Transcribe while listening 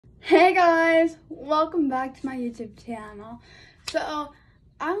Hey guys, welcome back to my YouTube channel. So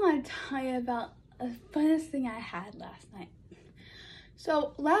I want to tell you about the funnest thing I had last night.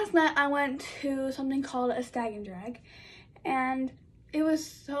 So last night I went to something called a Stag and Drag, and it was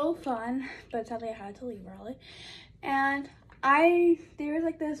so fun, but sadly I had to leave early. And there was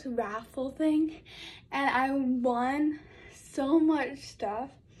like this raffle thing, and I won so much stuff,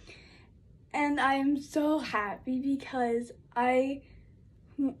 and I'm so happy because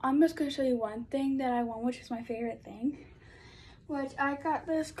I'm just gonna show you one thing that I won, which is my favorite thing, which I got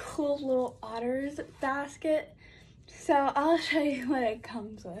this cool little otters basket. So I'll show you what it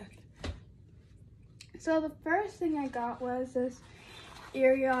comes with. So the first thing I got was this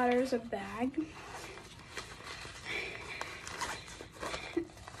Erie Otters bag.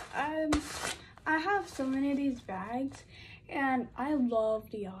 I have so many of these bags, and I love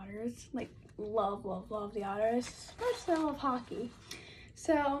the otters, like love the otters, especially I love hockey.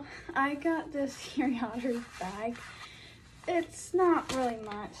 So I got this Erie Otters bag. It's not really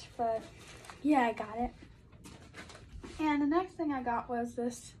much, but yeah, I got it. And the next thing I got was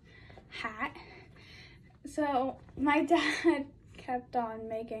this hat. So my dad kept on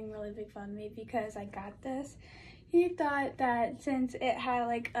making really big fun of me because I got this. He thought that since it had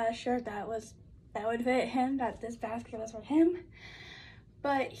like a shirt that would fit him, that this basket was for him.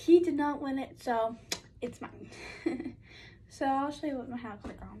 But he did not win it, so it's mine. So I'll show you what my hat's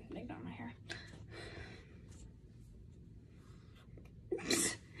like on. Ignore my hair.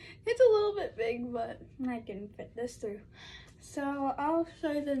 It's a little bit big, but I can fit this through. So I'll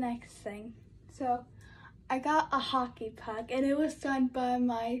show you the next thing. So I got a hockey puck, and it was signed by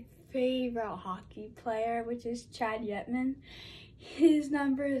my favorite hockey player, which is Chad Yetman. His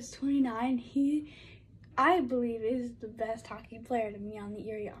number is 29. I believe, is the best hockey player to me on the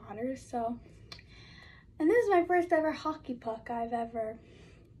Erie Otters. And this is my first ever hockey puck I've ever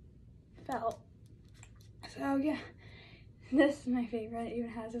felt. So yeah, this is my favorite. It even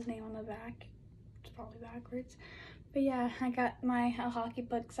has his name on the back. It's probably backwards. But yeah, I got my hockey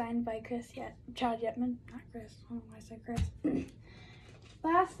puck signed by Chad Yetman. Not Chris. I don't know why I said Chris.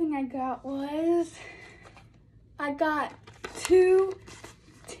 Last thing I got was, I got 2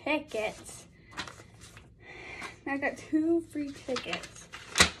 tickets. I got 2 free tickets.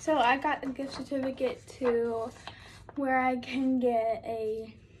 So I got a gift certificate to where I can get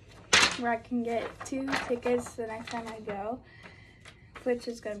 2 tickets the next time I go, which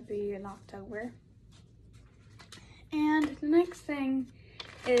is gonna be in October. And the next thing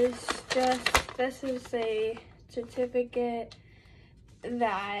is this is a certificate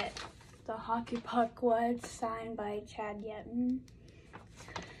that the hockey puck was signed by Chad Yetman.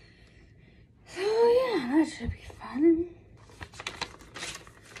 So yeah, that should be fun.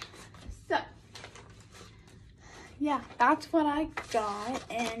 So yeah, that's what I got,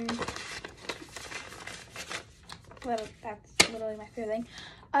 and that's literally my favorite thing.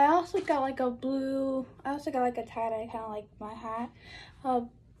 I also got like a tie-dye, kind of like my hat, a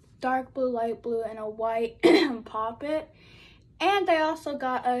dark blue, light blue, and a white poppet. And I also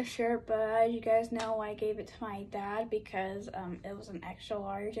got a shirt, but as you guys know, I gave it to my dad because it was an extra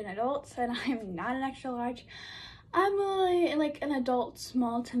large in adults, and I'm not an extra large. I'm really like an adult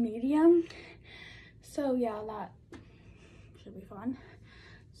small to medium. So yeah, that should be fun.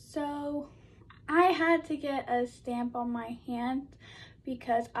 So I had to get a stamp on my hand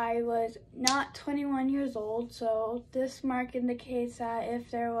because I was not 21 years old. So this mark indicates that if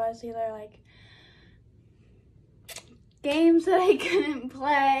there was either like games that I couldn't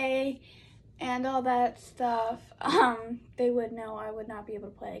play and all that stuff, they would know I would not be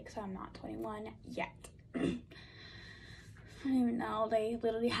able to play because I'm not 21 yet. I don't even know, they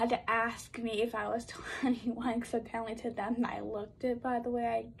literally had to ask me if I was 21 because apparently to them I looked it by the way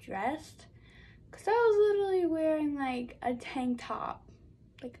I dressed. Because I was literally wearing like a tank top,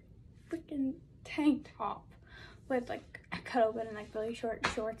 like a freaking tank top with like a cut open and like really short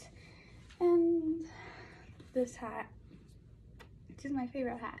shorts, and this hat, which is my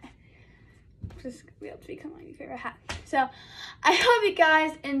favorite hat. Just be able to become my new favorite hat. So I hope you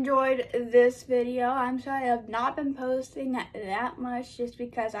guys enjoyed this video. I'm sorry I have not been posting that much just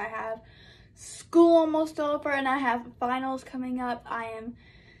because I have school almost over and I have finals coming up. I am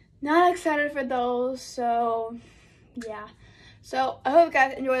not excited for those, so yeah. So I hope you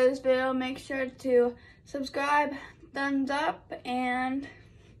guys enjoyed this video. Make sure to subscribe, thumbs up, and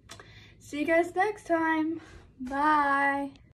see you guys next time. Bye.